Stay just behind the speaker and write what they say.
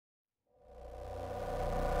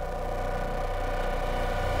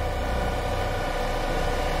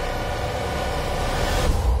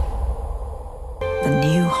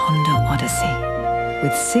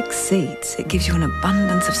With 6 seats, it gives you an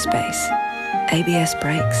abundance of space, ABS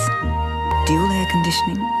brakes, dual air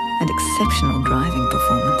conditioning, and exceptional driving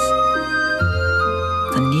performance.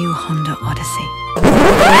 The new Honda Odyssey.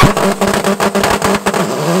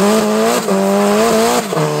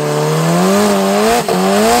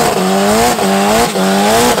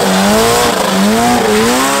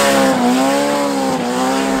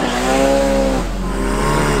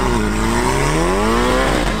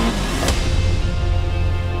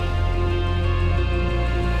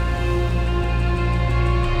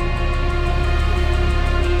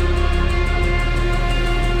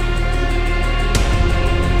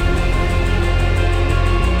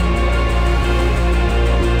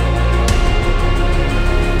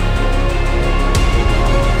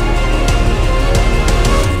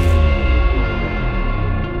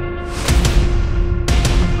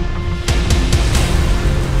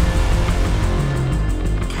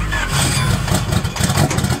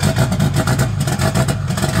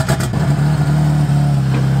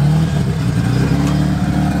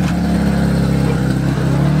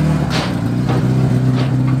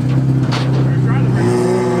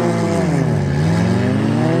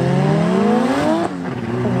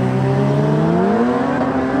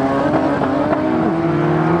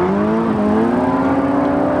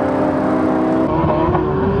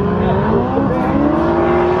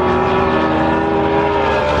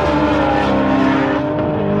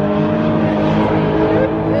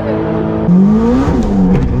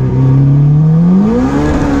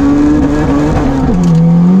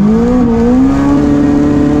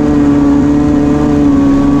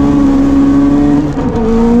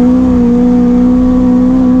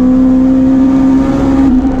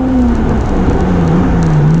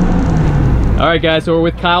 Alright guys, so we're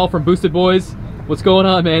with Kyle from BoostedBoiz. What's going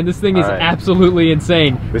on, man? This thing is absolutely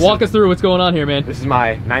insane. Walk us through what's going on here, man. This is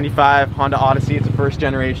my 95 Honda Odyssey. It's a first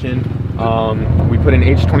generation. We put an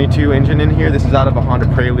H22 engine in here. This is out of a Honda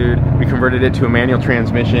Prelude. We converted it to a manual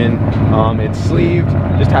transmission. It's sleeved,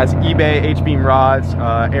 just has eBay H-beam rods,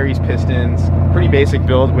 Aries pistons, pretty basic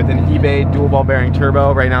build with an eBay dual ball bearing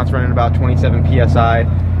turbo. Right now it's running about 27 PSI,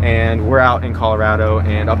 and we're out in Colorado,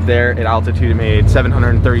 and up there at altitude it made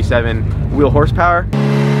 737 wheel horsepower.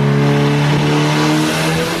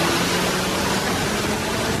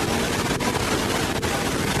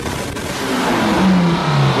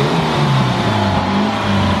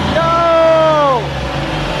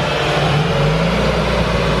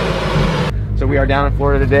 So we are down in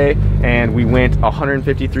Florida today, and we went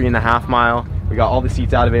 153.5 miles. We got all the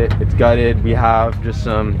seats out of it. It's gutted. We have just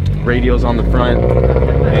some radials on the front,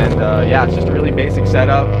 and yeah, it's just a really basic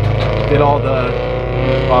setup. Did all the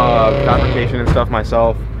fabrication and stuff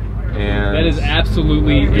myself, and that is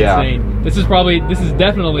absolutely insane. This is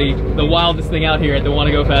definitely the wildest thing out here at the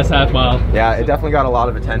Wanna Go Fast half mile. Yeah, it definitely got a lot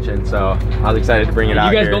of attention, so I was excited to bring it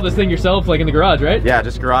out. You guys here. built this thing yourself, like in the garage, right? Yeah,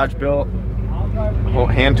 just garage built.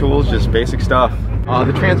 Hand tools, just basic stuff.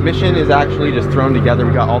 The transmission is actually just thrown together.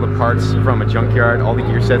 We got all the parts from a junkyard. All the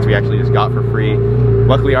gear sets we actually just got for free.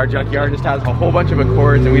 Luckily our junkyard just has a whole bunch of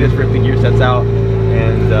Accords, and we just ripped the gear sets out,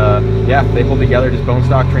 and yeah, they hold together. Just bone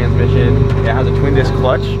stock transmission. It has a twin disc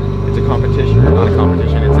clutch. It's a competition, or not a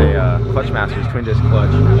competition, it's a Clutch Masters twin disc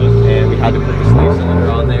clutch, and we had to put the sleeve cylinder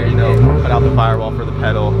on there, you know, cut out the firewall for the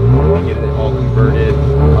pedal and get it all converted.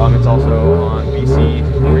 It's also on BC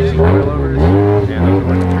racing coilovers, and those are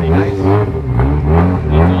working pretty nice.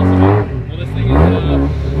 That's awesome. Well, this thing is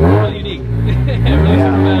really unique. Really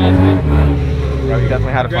super badass, man. Yeah, we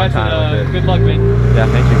definitely had a fun time with it. Good luck, man. Yeah,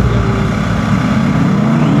 thank you.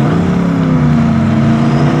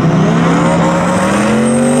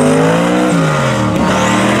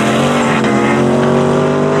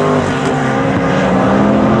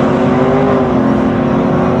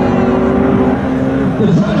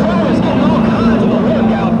 Let's go.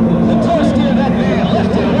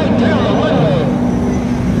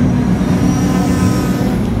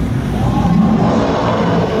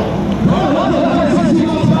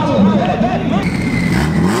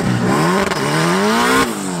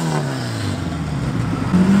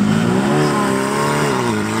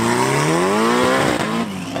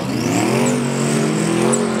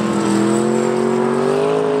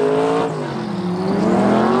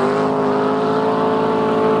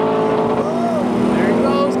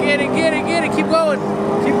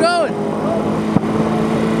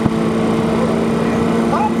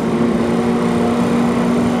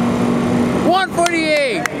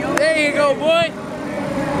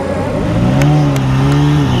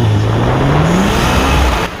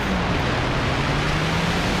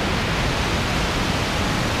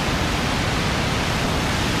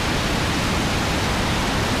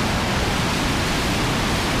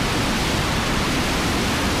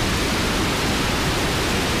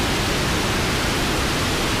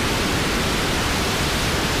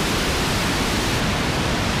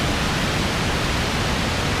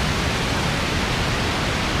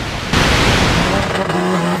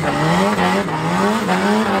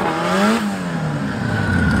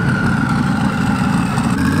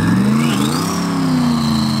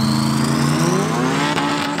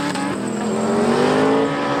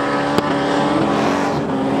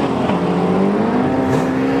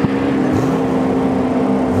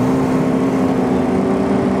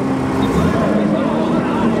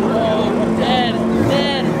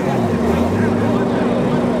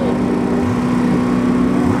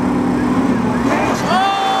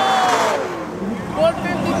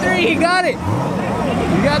 Hey, he got it!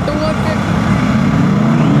 You got the 150.